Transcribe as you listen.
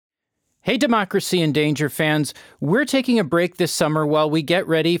Hey, Democracy in Danger fans. We're taking a break this summer while we get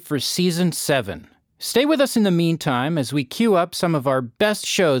ready for Season 7. Stay with us in the meantime as we queue up some of our best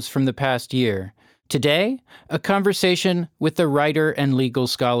shows from the past year. Today, a conversation with the writer and legal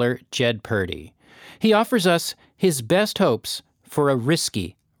scholar Jed Purdy. He offers us his best hopes for a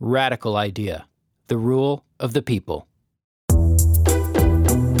risky, radical idea: the rule of the people.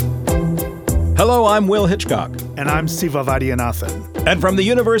 Hello, I'm Will Hitchcock. And I'm Siva Vaidyanathan. And from the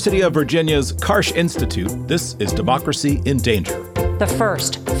University of Virginia's Karsh Institute, this is Democracy in Danger. The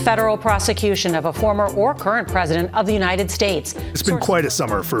first federal prosecution of a former or current president of the United States. It's been quite a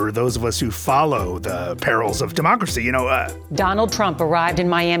summer for those of us who follow the perils of democracy. Donald Trump arrived in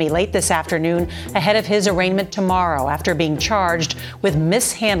Miami late this afternoon ahead of his arraignment tomorrow after being charged with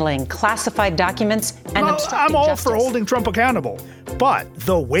mishandling classified documents and obstructing I'm all justice. for holding Trump accountable, but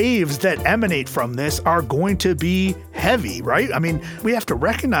the waves that emanate from this are going to be heavy, right? I mean, we have to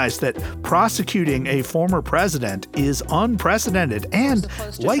recognize that prosecuting a former president is unprecedented and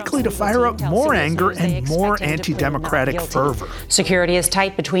likely to fire up more anger and more anti-democratic fervor. Security is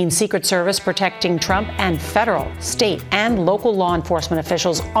tight between Secret Service protecting Trump and federal, state, and local law enforcement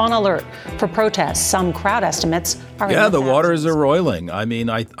officials on alert for protests. Some crowd estimates are in the waters are roiling. I mean,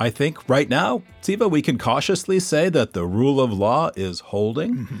 I think right now, Siva, we can cautiously say that the rule of law is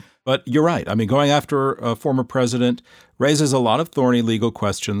holding. Mm-hmm. But you're right. I mean, going after a former president raises a lot of thorny legal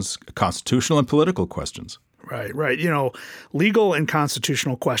questions, constitutional and political questions. Right. Legal and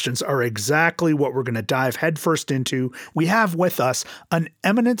constitutional questions are exactly what we're going to dive headfirst into. We have with us an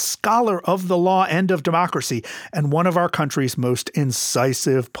eminent scholar of the law and of democracy and one of our country's most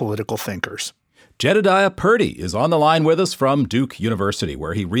incisive political thinkers. Jedediah Purdy is on the line with us from Duke University,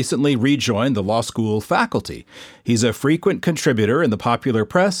 where he recently rejoined the law school faculty. He's a frequent contributor in the popular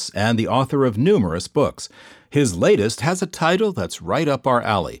press and the author of numerous books. His latest has a title that's right up our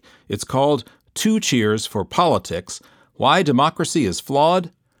alley. It's called Two Cheers for Politics: Why Democracy is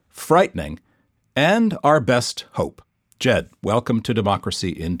Flawed, Frightening, and Our Best Hope. Jed, welcome to Democracy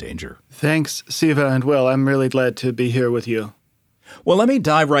in Danger. Thanks, Siva and Will. I'm really glad to be here with you. Well, let me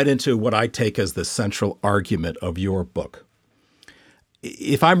dive right into what I take as the central argument of your book.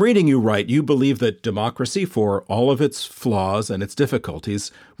 If I'm reading you right, you believe that democracy, for all of its flaws and its difficulties,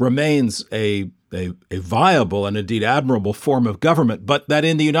 remains a viable and indeed admirable form of government, but that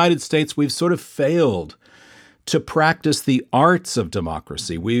in the United States we've sort of failed to practice the arts of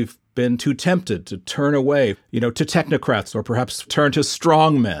democracy. We've been too tempted to turn away, to technocrats, or perhaps turn to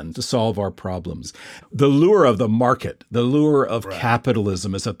strong men to solve our problems. The lure of the market, the lure of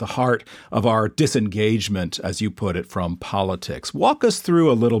capitalism is at the heart of our disengagement, as you put it, from politics. Walk us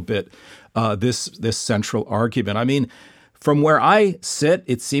through a little bit this central argument. I mean, from where I sit,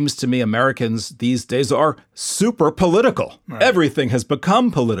 it seems to me Americans these days are super political. Right. Everything has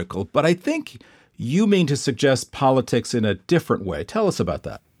become political, but I think you mean to suggest politics in a different way. Tell us about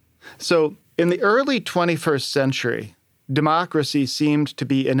that. So in the early 21st century, democracy seemed to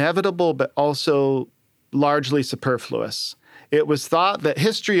be inevitable, but also largely superfluous. It was thought that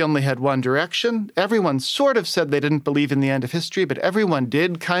history only had one direction. Everyone sort of said they didn't believe in the end of history, but everyone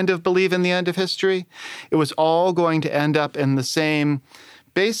did kind of believe in the end of history. It was all going to end up in the same,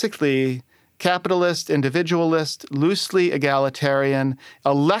 basically, capitalist, individualist, loosely egalitarian,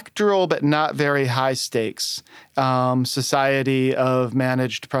 electoral but not very high stakes society of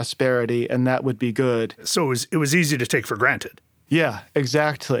managed prosperity, and that would be good. So it was easy to take for granted. Yeah,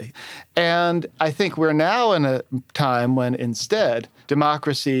 exactly. And I think we're now in a time when instead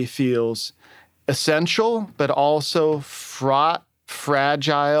democracy feels essential, but also fraught,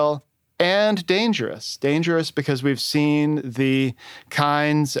 fragile, and dangerous. Dangerous because we've seen the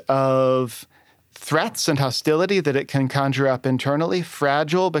kinds of threats and hostility that it can conjure up internally.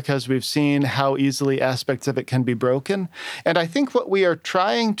 Fragile because we've seen how easily aspects of it can be broken. And I think what we are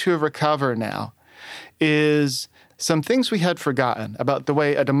trying to recover now is some things we had forgotten about the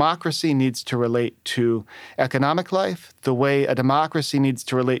way a democracy needs to relate to economic life, the way a democracy needs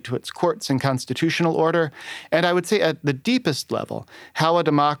to relate to its courts and constitutional order, and I would say at the deepest level, how a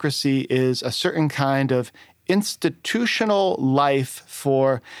democracy is a certain kind of institutional life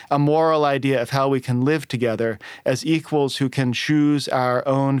for a moral idea of how we can live together as equals who can choose our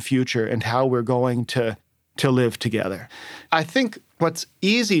own future and how we're going to live together. I think what's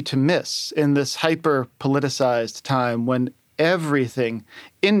easy to miss in this hyper-politicized time when everything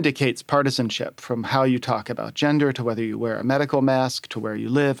indicates partisanship, from how you talk about gender to whether you wear a medical mask to where you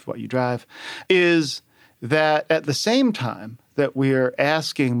live, what you drive, is that at the same time that we're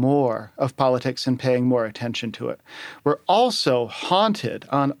asking more of politics and paying more attention to it, we're also haunted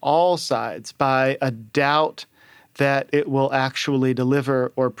on all sides by a doubt that it will actually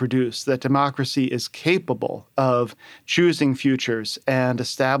deliver or produce, that democracy is capable of choosing futures and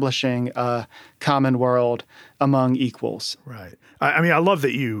establishing a common world among equals. Right. I mean, I love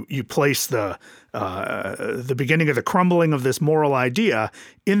that you place the beginning of the crumbling of this moral idea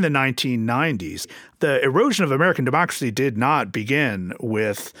in the 1990s. The erosion of American democracy did not begin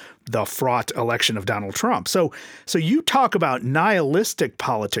with the fraught election of Donald Trump. So you talk about nihilistic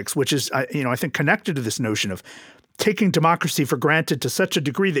politics, which is, I think, connected to this notion of taking democracy for granted to such a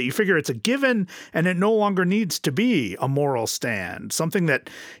degree that you figure it's a given and it no longer needs to be a moral stand, something that,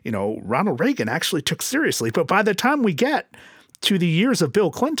 Ronald Reagan actually took seriously. But by the time we get to the years of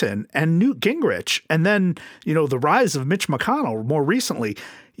Bill Clinton and Newt Gingrich, and then, the rise of Mitch McConnell more recently,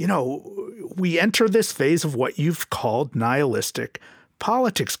 we enter this phase of what you've called nihilistic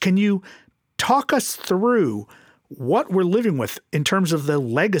politics. Can you talk us through what we're living with in terms of the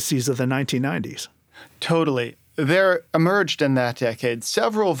legacies of the 1990s? Totally. There emerged in that decade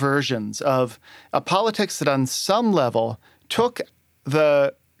several versions of a politics that on some level took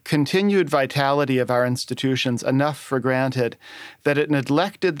the continued vitality of our institutions enough for granted that it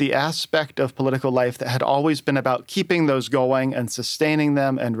neglected the aspect of political life that had always been about keeping those going and sustaining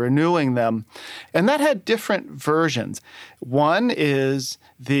them and renewing them. And that had different versions. One is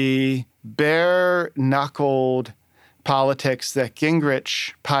the bare-knuckled politics that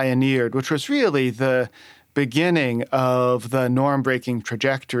Gingrich pioneered, which was really the beginning of the norm-breaking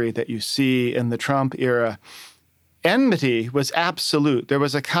trajectory that you see in the Trump era. Enmity was absolute. There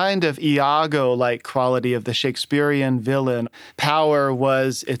was a kind of Iago-like quality of the Shakespearean villain. Power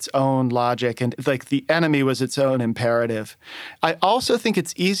was its own logic, and like the enemy was its own imperative. I also think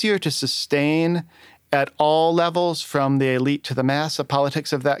it's easier to sustain at all levels, from the elite to the mass, a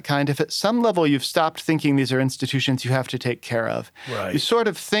politics of that kind, if at some level you've stopped thinking these are institutions you have to take care of. Right. You sort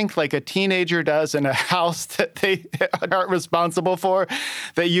of think like a teenager does in a house that they aren't responsible for,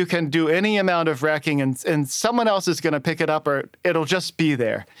 that you can do any amount of wrecking and someone else is going to pick it up or it'll just be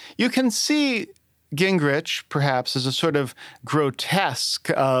there. You can see Gingrich, perhaps, as a sort of grotesque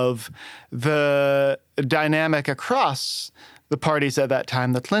of the dynamic across the parties at that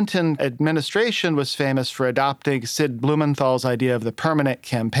time. The Clinton administration was famous for adopting Sid Blumenthal's idea of the permanent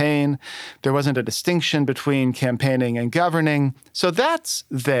campaign. There wasn't a distinction between campaigning and governing. So that's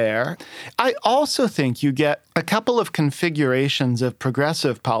there. I also think you get a couple of configurations of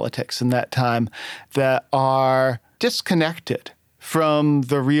progressive politics in that time that are disconnected from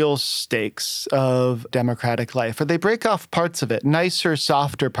the real stakes of democratic life, or they break off parts of it, nicer,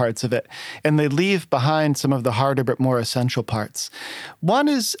 softer parts of it, and they leave behind some of the harder but more essential parts. One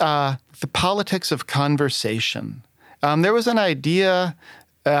is the politics of conversation. There was an idea,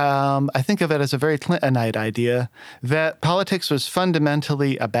 I think of it as a very Clintonite idea, that politics was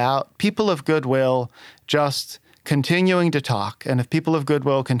fundamentally about people of goodwill just continuing to talk. And if people of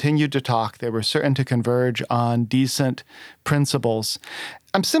goodwill continued to talk, they were certain to converge on decent principles.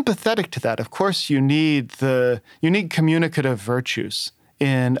 I'm sympathetic to that. Of course, you need communicative virtues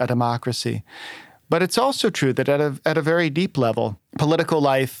in a democracy. But it's also true that at a very deep level, political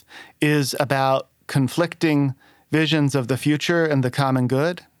life is about conflicting visions of the future and the common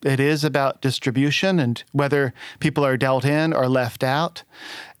good. It is about distribution and whether people are dealt in or left out.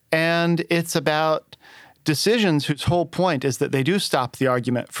 And it's about decisions whose whole point is that they do stop the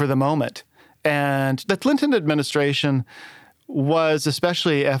argument for the moment. And the Clinton administration was,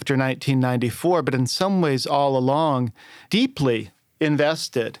 especially after 1994, but in some ways all along, deeply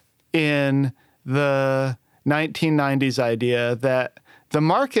invested in the 1990s idea that the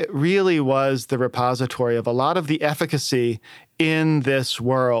market really was the repository of a lot of the efficacy in this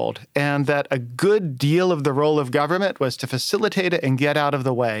world, and that a good deal of the role of government was to facilitate it and get out of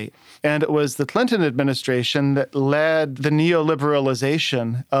the way. And it was the Clinton administration that led the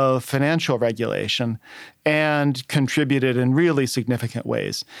neoliberalization of financial regulation and contributed in really significant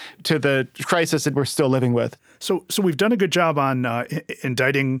ways to the crisis that we're still living with. So we've done a good job on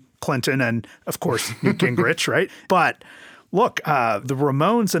indicting Clinton and, of course, Newt Gingrich, right? But look, the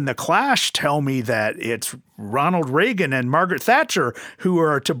Ramones and the Clash tell me that it's Ronald Reagan and Margaret Thatcher who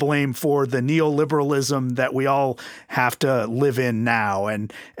are to blame for the neoliberalism that we all have to live in now.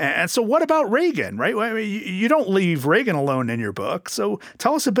 And so what about Reagan, right? I mean, you don't leave Reagan alone in your book. So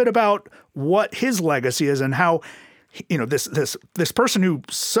tell us a bit about what his legacy is and how, you know, this person who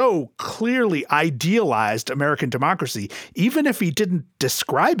so clearly idealized American democracy, even if he didn't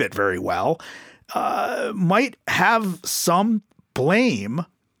describe it very well, might have some blame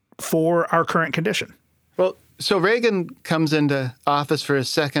for our current condition. Well, so Reagan comes into office for his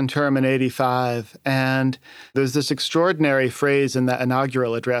second term in 1985, and there's this extraordinary phrase in that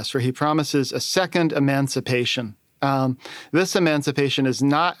inaugural address where he promises a second emancipation. This emancipation is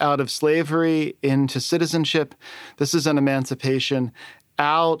not out of slavery into citizenship. This is an emancipation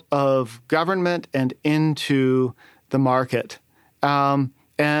out of government and into the market.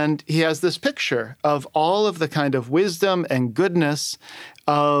 And he has this picture of all of the kind of wisdom and goodness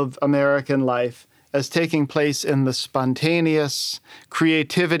of American life as taking place in the spontaneous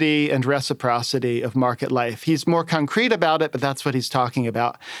creativity and reciprocity of market life. He's more concrete about it, but that's what he's talking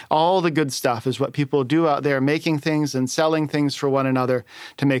about. All the good stuff is what people do out there, making things and selling things for one another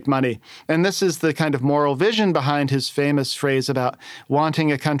to make money. And this is the kind of moral vision behind his famous phrase about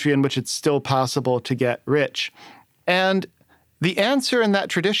wanting a country in which it's still possible to get rich. And the answer in that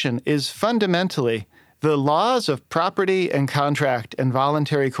tradition is fundamentally the laws of property and contract and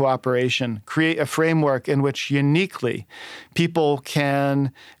voluntary cooperation create a framework in which uniquely people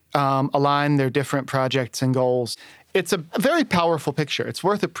can align their different projects and goals. It's a very powerful picture. It's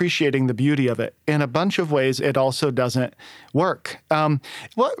worth appreciating the beauty of it. In a bunch of ways, it also doesn't work.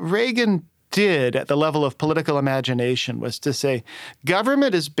 What Reagan did at the level of political imagination was to say,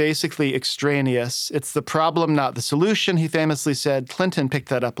 government is basically extraneous. It's the problem, not the solution, he famously said. Clinton picked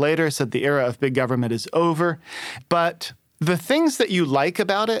that up later, said the era of big government is over. But the things that you like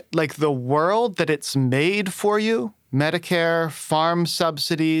about it, like the world that it's made for you, Medicare, farm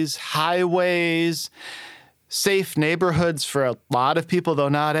subsidies, highways, safe neighborhoods for a lot of people, though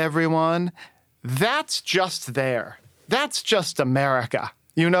not everyone, that's just there. That's just America.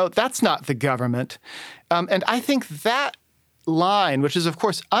 You know, that's not the government. And I think that line, which is, of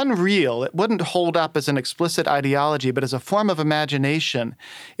course, unreal, it wouldn't hold up as an explicit ideology, but as a form of imagination,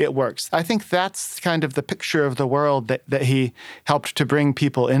 it works. I think that's kind of the picture of the world that he helped to bring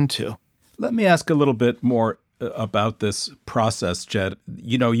people into. Let me ask a little bit more about this process, Jed.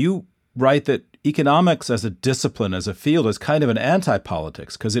 You know, you write that economics as a discipline, as a field, is kind of an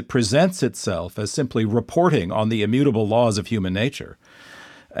anti-politics because it presents itself as simply reporting on the immutable laws of human nature.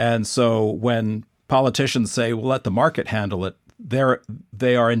 And so when politicians say, well, let the market handle it,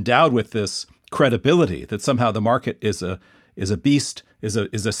 they are endowed with this credibility that somehow the market is a beast, is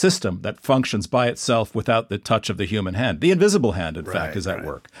a system that functions by itself without the touch of the human hand. The invisible hand, in fact, is at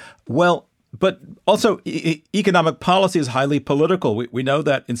work. Well, but also economic policy is highly political. We know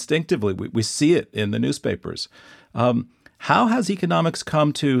that instinctively. We see it in the newspapers. How has economics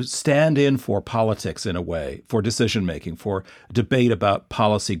come to stand in for politics in a way, for decision-making, for debate about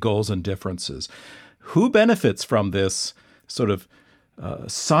policy goals and differences? Who benefits from this sort of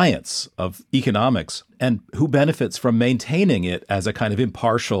science of economics, and who benefits from maintaining it as a kind of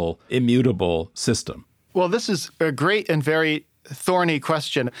impartial, immutable system? Well, this is a great and very thorny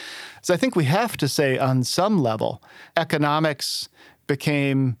question. So I think we have to say on some level, economics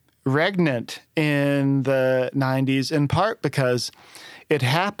became regnant in the 90s, in part because it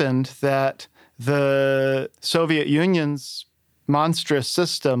happened that the Soviet Union's monstrous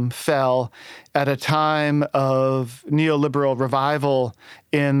system fell at a time of neoliberal revival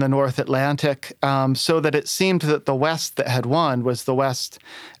in the North Atlantic, so that it seemed that the West that had won was the West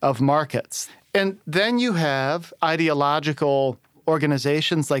of markets. And then you have ideological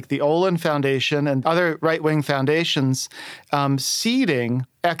organizations like the Olin Foundation and other right-wing foundations seeding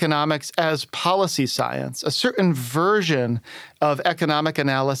economics as policy science, a certain version of economic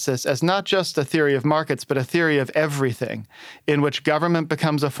analysis as not just a theory of markets, but a theory of everything, in which government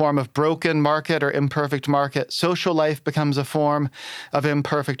becomes a form of broken market or imperfect market, social life becomes a form of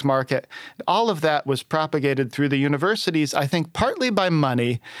imperfect market. All of that was propagated through the universities, I think, partly by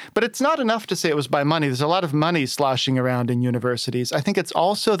money, but it's not enough to say it was by money. There's a lot of money sloshing around in universities. I think it's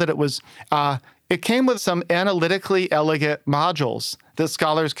also that it was it came with some analytically elegant modules that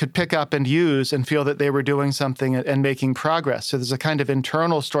scholars could pick up and use and feel that they were doing something and making progress. So there's a kind of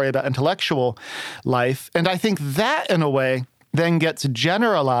internal story about intellectual life. And I think that, in a way, then gets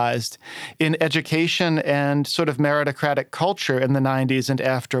generalized in education and sort of meritocratic culture in the 90s and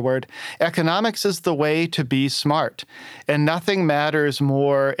afterward. Economics is the way to be smart, and nothing matters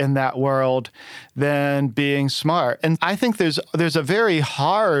more in that world than being smart. And I think there's a very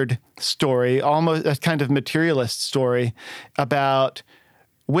hard story, almost a kind of materialist story, about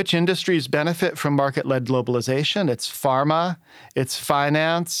which industries benefit from market-led globalization. It's pharma, it's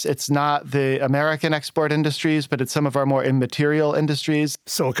finance, it's not the American export industries, but it's some of our more immaterial industries.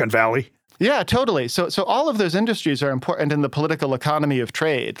 Silicon Valley. Yeah, totally. So all of those industries are important in the political economy of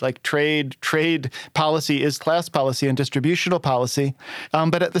trade. Like trade policy is class policy and distributional policy.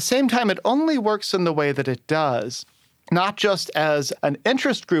 But at the same time, it only works in the way that it does not just as an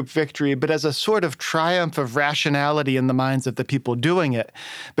interest group victory, but as a sort of triumph of rationality in the minds of the people doing it,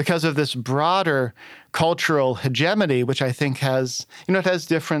 because of this broader cultural hegemony, which I think has, it has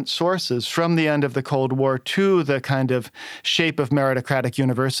different sources from the end of the Cold War to the kind of shape of meritocratic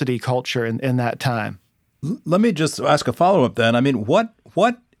university culture in that time. Let me just ask a follow-up then. I mean, what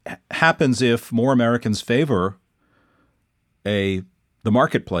happens if more Americans favor the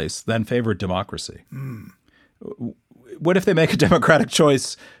marketplace than favor democracy? What if they make a democratic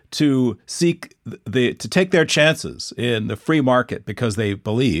choice to seek to take their chances in the free market because they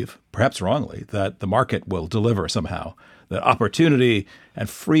believe, perhaps wrongly, that the market will deliver somehow, that opportunity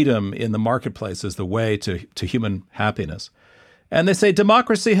and freedom in the marketplace is the way to human happiness? And they say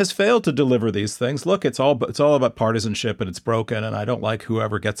democracy has failed to deliver these things. Look, it's all about partisanship and it's broken, and I don't like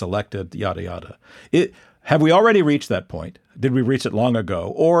whoever gets elected, yada yada. Have we already reached that point? Did we reach it long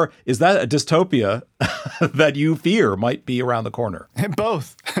ago? Or is that a dystopia that you fear might be around the corner?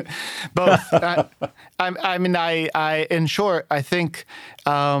 Both. In short, I think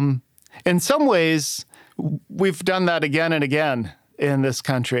in some ways we've done that again and again in this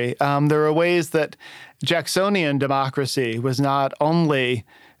country. There are ways that Jacksonian democracy was not only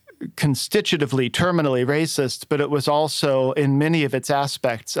constitutively, terminally racist, but it was also, in many of its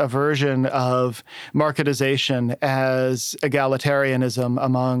aspects, a version of marketization as egalitarianism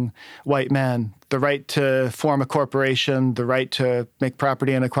among white men. The right to form a corporation, the right to make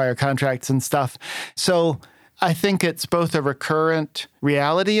property and acquire contracts and stuff. So I think it's both a recurrent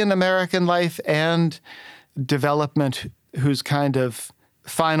reality in American life and development whose kind of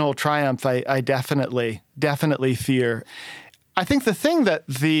final triumph I definitely fear. I think the thing that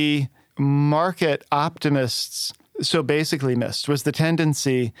the market optimists so basically missed was the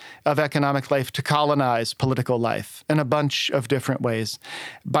tendency of economic life to colonize political life in a bunch of different ways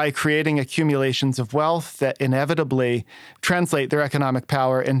by creating accumulations of wealth that inevitably translate their economic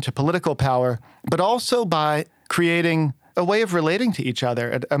power into political power, but also by creating a way of relating to each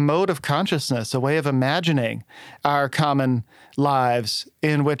other, a mode of consciousness, a way of imagining our common lives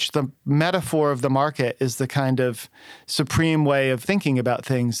in which the metaphor of the market is the kind of supreme way of thinking about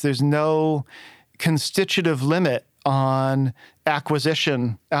things. There's no constitutive limit on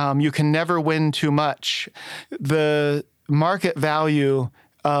acquisition. You can never win too much. The market value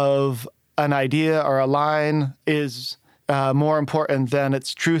of an idea or a line is more important than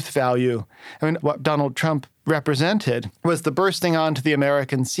its truth value. I mean, what Donald Trump represented was the bursting onto the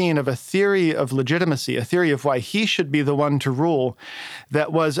American scene of a theory of legitimacy, a theory of why he should be the one to rule,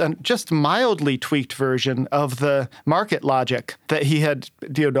 that was a just mildly tweaked version of the market logic that he had,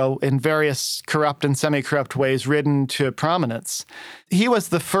 in various corrupt and semi-corrupt ways ridden to prominence. He was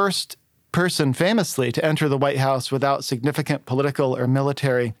the first person famously to enter the White House without significant political or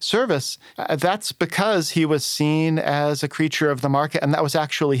military service. That's because he was seen as a creature of the market, and that was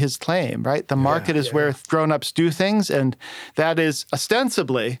actually his claim, right? The market is where grown-ups do things, and that is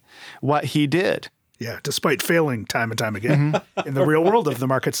ostensibly what he did. Yeah, despite failing time and time again in the real world of the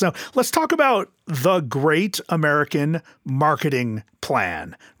markets. Now, let's talk about the Great American Marketing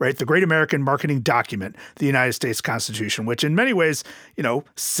Plan, right? The Great American Marketing Document, the United States Constitution, which in many ways,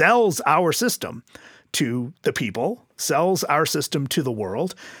 sells our system to the people, sells our system to the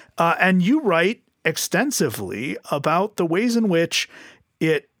world. And you write extensively about the ways in which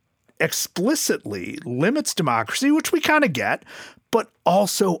it explicitly limits democracy, which we kind of get, but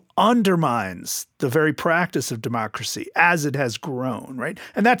also undermines the very practice of democracy as it has grown, right?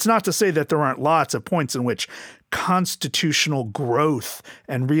 And that's not to say that there aren't lots of points in which constitutional growth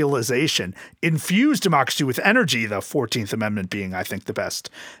and realization infuse democracy with energy, the 14th Amendment being, I think, the best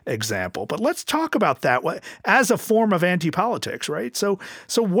example. But let's talk about that as a form of anti-politics, right? So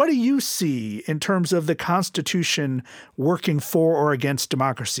what do you see in terms of the Constitution working for or against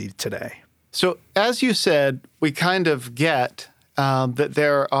democracy today? So as you said, we kind of get that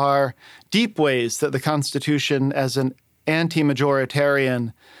there are deep ways that the Constitution as an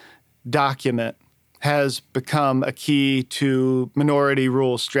anti-majoritarian document has become a key to minority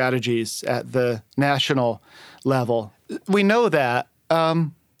rule strategies at the national level. We know that.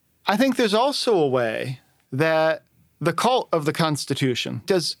 I think there's also a way that the cult of the Constitution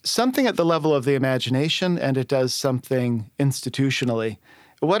does something at the level of the imagination, and it does something institutionally.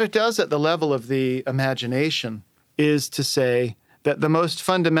 What it does at the level of the imagination is to say that the most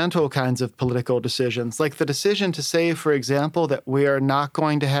fundamental kinds of political decisions, like the decision to say, for example, that we are not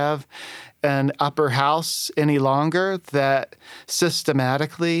going to have an upper house any longer that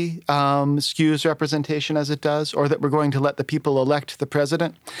systematically skews representation as it does, or that we're going to let the people elect the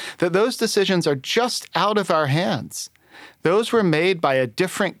president, that those decisions are just out of our hands. Those were made by a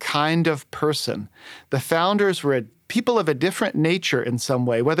different kind of person. The founders were a people of a different nature in some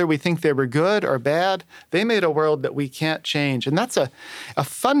way, whether we think they were good or bad. They made a world that we can't change. And that's a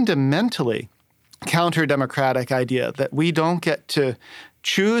fundamentally counter-democratic idea, that we don't get to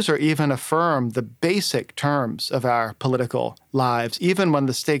choose or even affirm the basic terms of our political lives, even when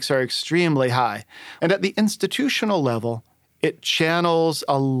the stakes are extremely high. And at the institutional level, it channels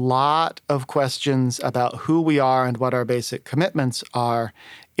a lot of questions about who we are and what our basic commitments are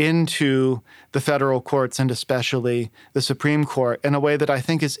into the federal courts and especially the Supreme Court in a way that I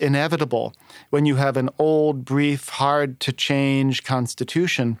think is inevitable when you have an old, brief, hard-to-change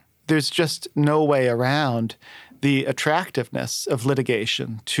constitution. There's just no way around the attractiveness of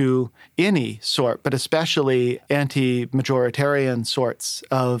litigation to any sort, but especially anti-majoritarian sorts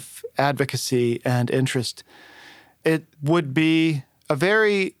of advocacy and interest. It would be a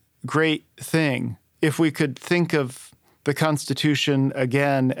very great thing if we could think of the Constitution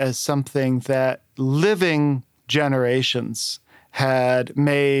again as something that living generations had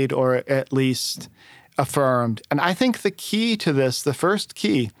made or at least affirmed. And I think the key to this, the first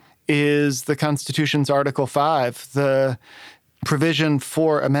key, is the Constitution's Article 5, the provision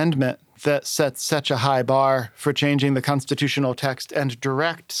for amendment that sets such a high bar for changing the constitutional text and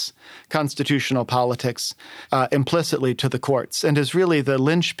directs constitutional politics implicitly to the courts and is really the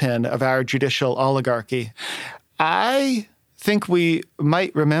linchpin of our judicial oligarchy. I think we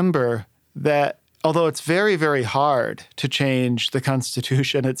might remember that although it's very, very hard to change the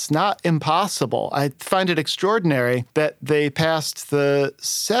Constitution, it's not impossible. I find it extraordinary that they passed the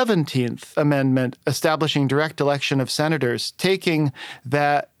 17th Amendment establishing direct election of senators, taking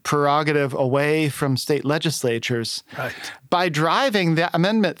that prerogative away from state legislatures by driving that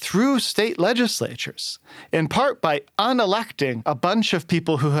amendment through state legislatures, in part by unelecting a bunch of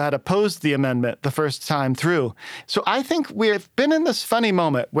people who had opposed the amendment the first time through. So I think we've been in this funny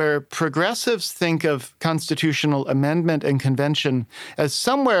moment where progressives think of constitutional amendment and convention as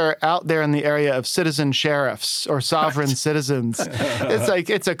somewhere out there in the area of citizen sheriffs or sovereign citizens.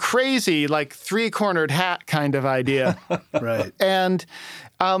 It's a crazy, like, three-cornered hat kind of idea. Right. And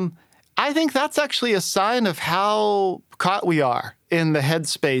I think that's actually a sign of how caught we are in the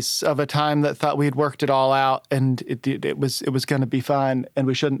headspace of a time that thought we'd worked it all out and it was going to be fine and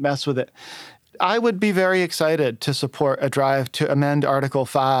we shouldn't mess with it. I would be very excited to support a drive to amend Article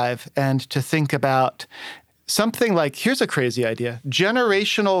 5 and to think about something like, here's a crazy idea,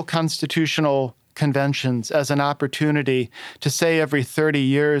 generational constitutional conventions as an opportunity to say every 30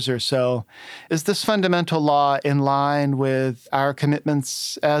 years or so, is this fundamental law in line with our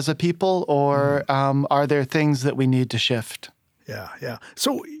commitments as a people, or are there things that we need to shift? Yeah.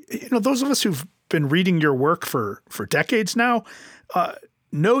 So, those of us who've been reading your work for decades now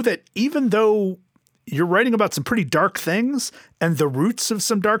know that even though you're writing about some pretty dark things and the roots of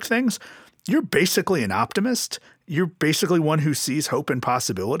some dark things, you're basically an optimist. You're basically one who sees hope and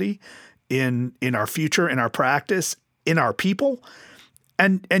possibility in our future, in our practice, in our people.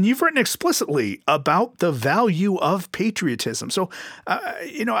 And you've written explicitly about the value of patriotism. So,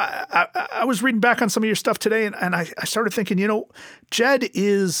 I was reading back on some of your stuff today, and I started thinking, Jed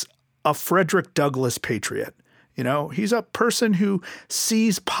is a Frederick Douglass patriot. He's a person who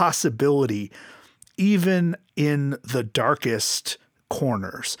sees possibility even in the darkest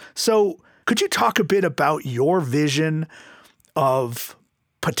corners. So could you talk a bit about your vision of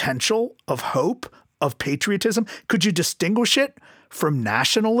potential, of hope, of patriotism? Could you distinguish it from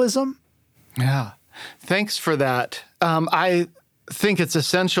nationalism? Yeah. Thanks for that. I think it's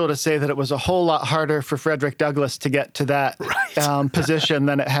essential to say that it was a whole lot harder for Frederick Douglass to get to that position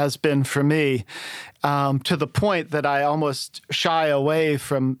than it has been for me, to the point that I almost shy away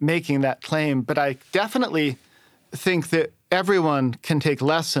from making that claim. But I definitely think that everyone can take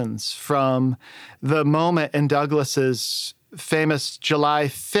lessons from the moment in Douglass's famous July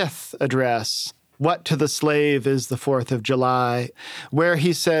 5th address, "What to the Slave is the 4th of July," where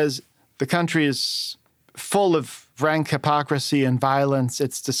he says the country is full of rank hypocrisy and violence.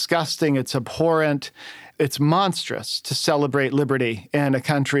 It's disgusting. It's abhorrent. It's monstrous to celebrate liberty in a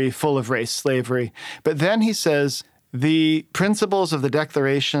country full of race slavery. But then he says, the principles of the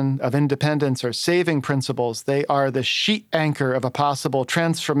Declaration of Independence are saving principles. They are the sheet anchor of a possible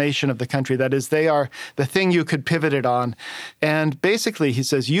transformation of the country. That is, they are the thing you could pivot it on. And basically, he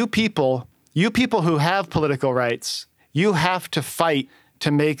says, you people who have political rights, you have to fight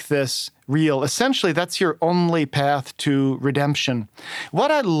to make this real. Essentially, that's your only path to redemption.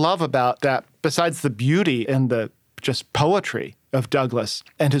 What I love about that, besides the beauty and the just poetry of Douglass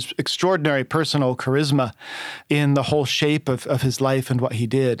and his extraordinary personal charisma in the whole shape of his life and what he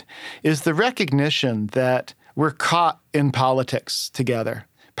did, is the recognition that we're caught in politics together.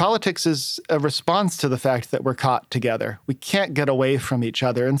 Politics is a response to the fact that we're caught together. We can't get away from each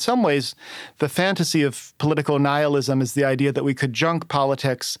other. In some ways, the fantasy of political nihilism is the idea that we could junk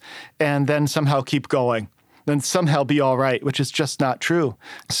politics and then somehow keep going, then somehow be all right, which is just not true.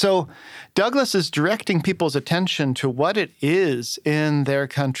 So Douglass is directing people's attention to what it is in their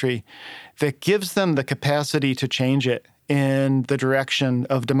country that gives them the capacity to change it in the direction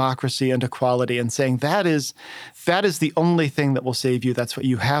of democracy and equality, and saying that is the only thing that will save you. That's what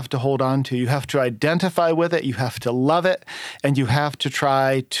you have to hold on to. You have to identify with it, you have to love it, and you have to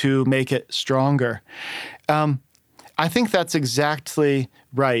try to make it stronger. I think that's exactly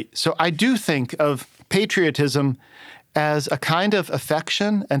right. So I do think of patriotism as a kind of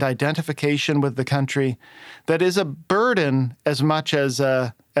affection and identification with the country that is a burden as much as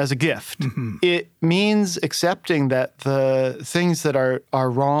a gift. Mm-hmm. It means accepting that the things that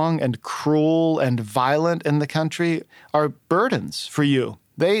are wrong and cruel and violent in the country are burdens for you.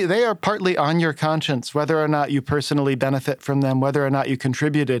 They are partly on your conscience, whether or not you personally benefit from them, whether or not you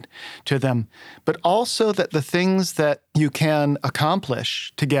contributed to them, but also that the things that you can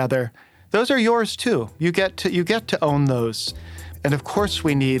accomplish together, those are yours too. You get to own those. And of course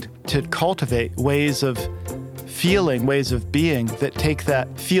we need to cultivate ways of feeling, ways of being that take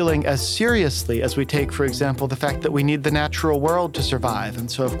that feeling as seriously as we take, for example, the fact that we need the natural world to survive.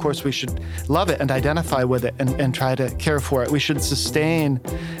 And so, of course, we should love it and identify with it and try to care for it. We should sustain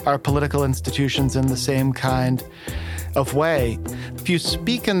our political institutions in the same kind of way. If you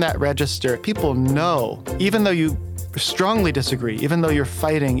speak in that register, people know, even though you strongly disagree, even though you're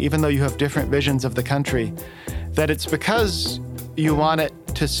fighting, even though you have different visions of the country, that it's because you want it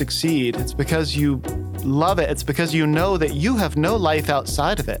to succeed. It's because you love it. It's because you know that you have no life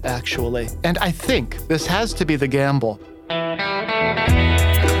outside of it, actually. And I think this has to be the gamble.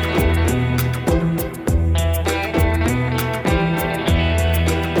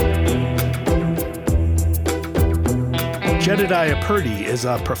 Jedediah Purdy is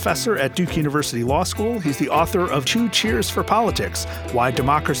a professor at Duke University Law School. He's the author of 2 Cheers for Politics: Why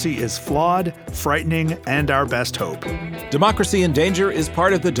Democracy is Flawed, Frightening, and Our Best Hope. Democracy in Danger is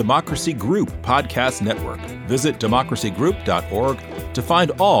part of the Democracy Group podcast network. Visit democracygroup.org to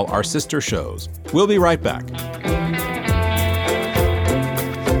find all our sister shows. We'll be right back.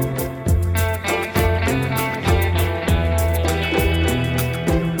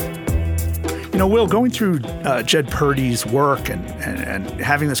 You know, Will, going through Jed Purdy's work and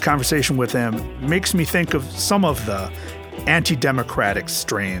having this conversation with him makes me think of some of the anti-democratic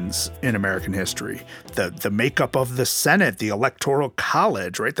strains in American history. The makeup of the Senate, the Electoral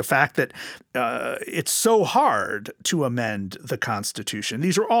College, right? The fact that it's so hard to amend the Constitution.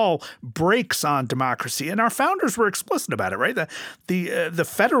 These are all breaks on democracy, and our founders were explicit about it, right? The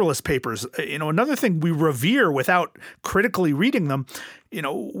Federalist Papers, another thing we revere without critically reading them,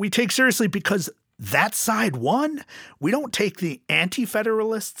 we take seriously because that side won. We don't take the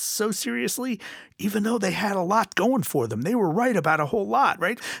anti-federalists so seriously, even though they had a lot going for them. They were right about a whole lot,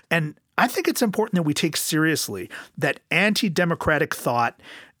 right? And I think it's important that we take seriously that anti-democratic thought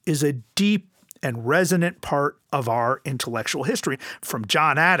is a deep and resonant part of our intellectual history, from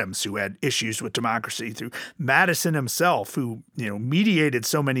John Adams, who had issues with democracy, through Madison himself, who, mediated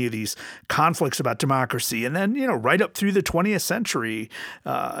so many of these conflicts about democracy, and then, right up through the 20th century,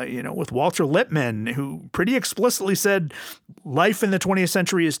 with Walter Lippmann, who pretty explicitly said life in the 20th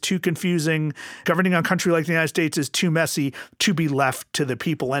century is too confusing, governing a country like the United States is too messy to be left to the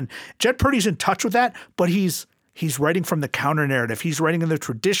people. And Jed Purdy's in touch with that, but he's writing from the counter-narrative. He's writing in the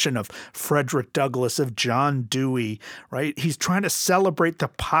tradition of Frederick Douglass, of John Dewey, right? He's trying to celebrate the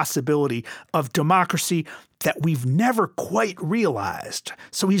possibility of democracy that we've never quite realized.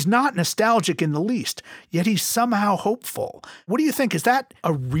 So he's not nostalgic in the least, yet he's somehow hopeful. What do you think? Is that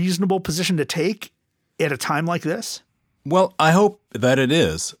a reasonable position to take at a time like this? Well, I hope that it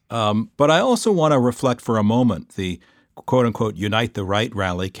is. But I also want to reflect for a moment. The quote-unquote Unite the Right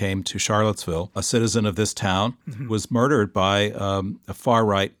rally came to Charlottesville. A citizen of this town was murdered by a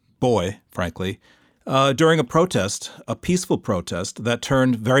far-right boy, frankly, during a protest, a peaceful protest that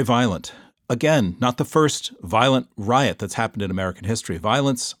turned very violent. Again, not the first violent riot that's happened in American history.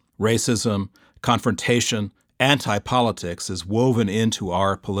 Violence, racism, confrontation, anti-politics is woven into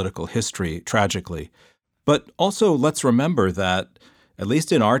our political history, tragically. But also, let's remember that, at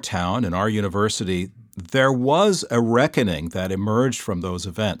least in our town, in our university, there was a reckoning that emerged from those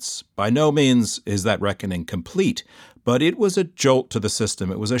events. By no means is that reckoning complete, but it was a jolt to the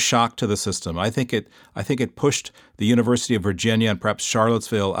system. It was a shock to the system. I think it pushed the University of Virginia and perhaps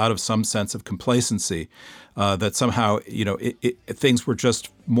Charlottesville out of some sense of complacency that somehow, things were just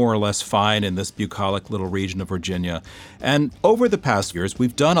more or less fine in this bucolic little region of Virginia. And over the past years,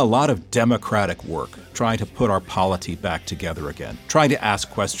 we've done a lot of democratic work, trying to put our polity back together again, trying to ask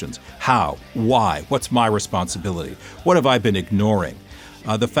questions. How? Why? What's my responsibility? What have I been ignoring?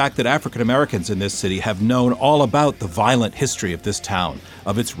 The fact that African Americans in this city have known all about the violent history of this town,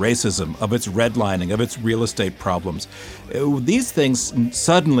 of its racism, of its redlining, of its real estate problems. These things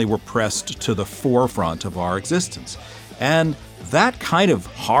suddenly were pressed to the forefront of our existence. And that kind of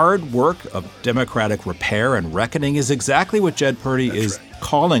hard work of democratic repair and reckoning is exactly what Jed Purdy is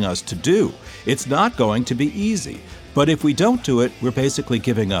calling us to do. It's not going to be easy. But if we don't do it, we're basically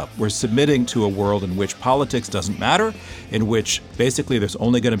giving up. We're submitting to a world in which politics doesn't matter, in which basically there's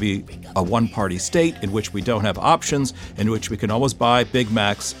only going to be a one-party state, in which we don't have options, in which we can always buy Big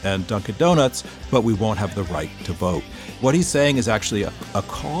Macs and Dunkin' Donuts, but we won't have the right to vote. What he's saying is actually a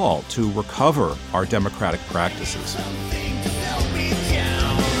call to recover our democratic practices.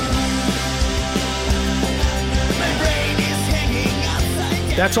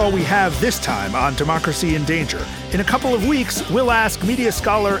 That's all we have this time on Democracy in Danger. In a couple of weeks, we'll ask media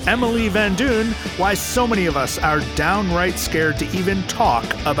scholar Emily Van Doon why so many of us are downright scared to even talk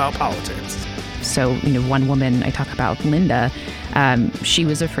about politics. So, one woman I talk about, Linda, she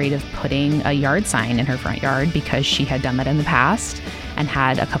was afraid of putting a yard sign in her front yard because she had done that in the past and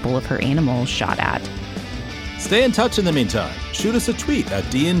had a couple of her animals shot at. Stay in touch in the meantime. Shoot us a tweet at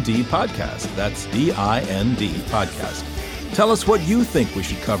DND Podcast. That's DIND Podcast. Tell us what you think we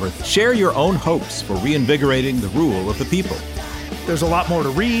should cover. Share your own hopes for reinvigorating the rule of the people. There's a lot more to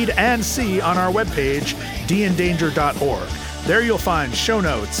read and see on our webpage, dindanger.org. There you'll find show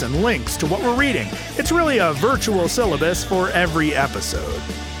notes and links to what we're reading. It's really a virtual syllabus for every episode.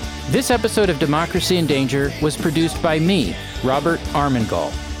 This episode of Democracy in Danger was produced by me, Robert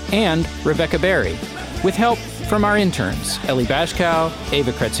Armengol, and Rebecca Berry, with help from our interns, Ellie Bashkow,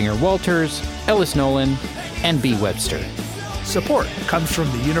 Ava Kretzinger-Walters, Ellis Nolan, and B. Webster. Support comes from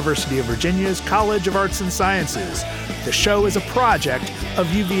the University of Virginia's College of Arts and Sciences. The show is a project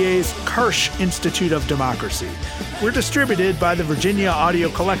of UVA's Karsh Institute of Democracy. We're distributed by the Virginia Audio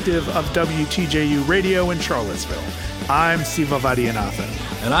Collective of WTJU Radio in Charlottesville. I'm Siva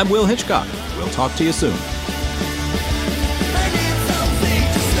Vaidyanathan. And I'm Will Hitchcock. We'll talk to you soon.